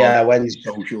 Yeah, Wednesday.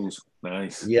 Socials.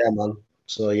 Nice. Yeah, man.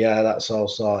 So yeah, that's all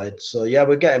sorted. So yeah,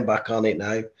 we're getting back on it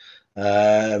now.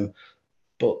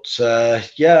 But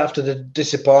after the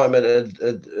disappointment of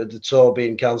the tour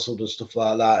being cancelled and stuff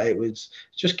like that, it was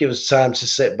just give us time to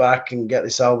sit back and get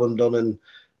this album done and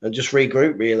just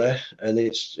regroup, really. And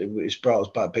it's brought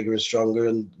us back bigger and stronger,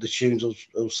 and the tunes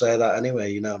will say that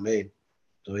anyway, you know what I mean?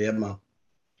 So yeah, man.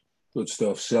 Good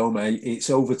stuff. So, mate, it's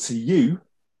over to you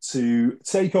to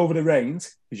take over the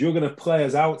reins because you're going to play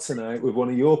us out tonight with one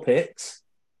of your picks.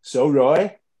 So,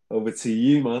 Roy, over to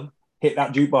you, man. Hit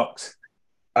that jukebox.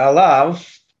 I'll have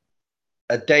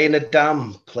a day in a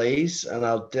dam, please, and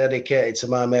I'll dedicate it to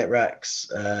my mate Rex,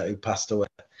 who passed away.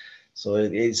 So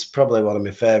it's probably one of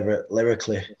my favourite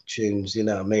lyrically tunes, you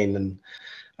know what I mean? And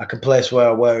I can place where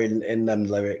I were in them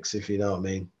lyrics, if you know what I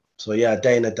mean. So yeah,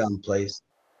 day in a dam, please.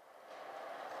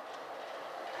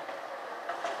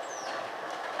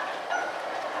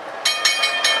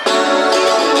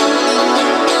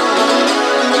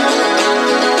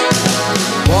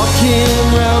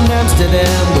 Walking round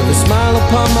Amsterdam with a smile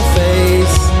upon my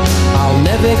face, I'll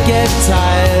never get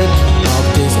tired of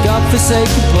this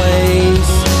godforsaken place.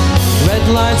 Red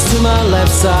lights to my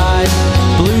left side,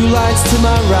 blue lights to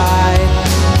my right.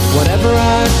 Whatever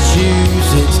I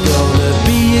choose, it's gonna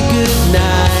be a good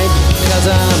night. 'Cause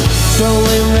I'm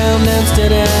strolling round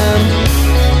Amsterdam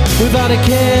without a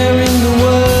care in the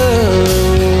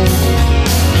world.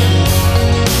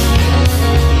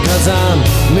 'Cause I'm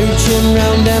mooching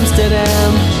round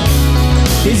Amsterdam.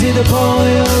 Is it a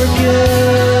boy or a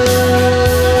girl?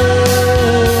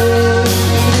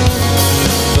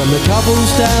 From the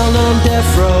cobbles down on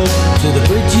Death Row to the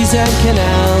bridges and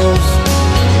canals,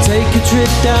 take a trip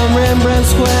down Rembrandt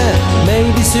Square.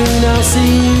 Maybe soon I'll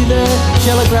see you there.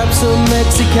 Shall I grab some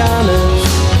Mexicanas,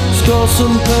 score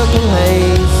some purple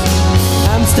haze?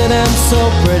 Amsterdam's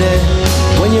so pretty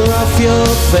when you're off your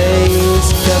face.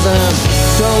 'Cause I'm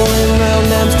strolling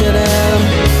round Amsterdam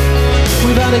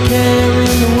without a care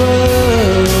in the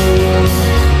world.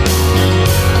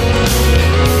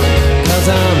 'Cause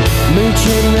I'm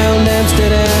mooching round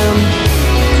Amsterdam.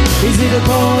 Is it a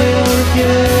boy or a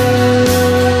girl?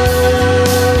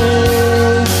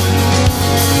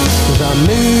 'Cause I'm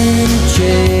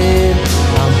mooching,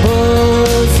 I'm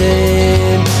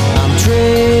buzzing, I'm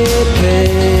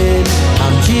tripping,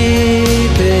 I'm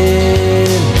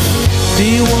jeeping. Do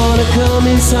you wanna come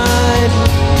inside?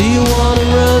 Do you wanna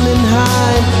run and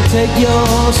hide? Take your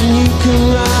horse and you can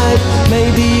ride.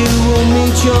 Maybe you will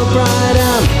meet your bride.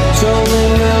 I'm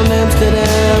strolling round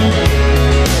Amsterdam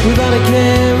without a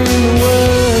care in the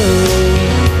world.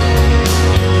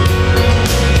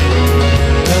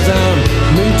 'Cause I'm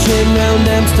mooching round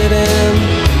Amsterdam.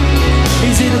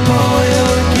 Is it a boy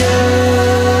or a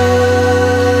girl?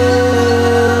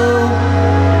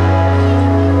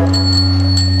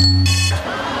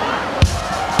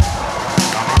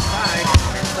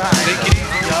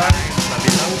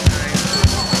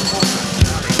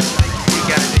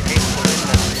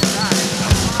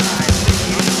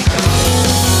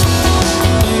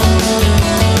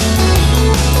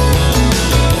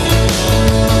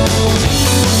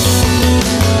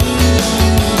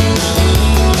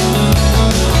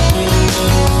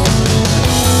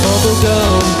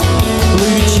 Bubblegum,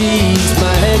 blue cheese,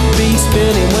 my head be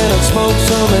spinning when I smoke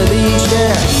some of these,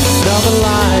 yeah. Northern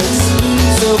lights,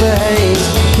 silver haze,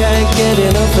 can't get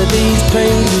enough of these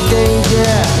crazy days,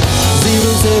 yeah.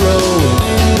 0-0,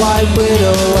 white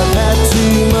widow, I've had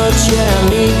too much, yeah, I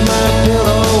need my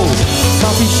pillow.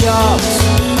 Coffee shops,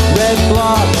 red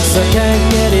blocks, I can't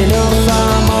get enough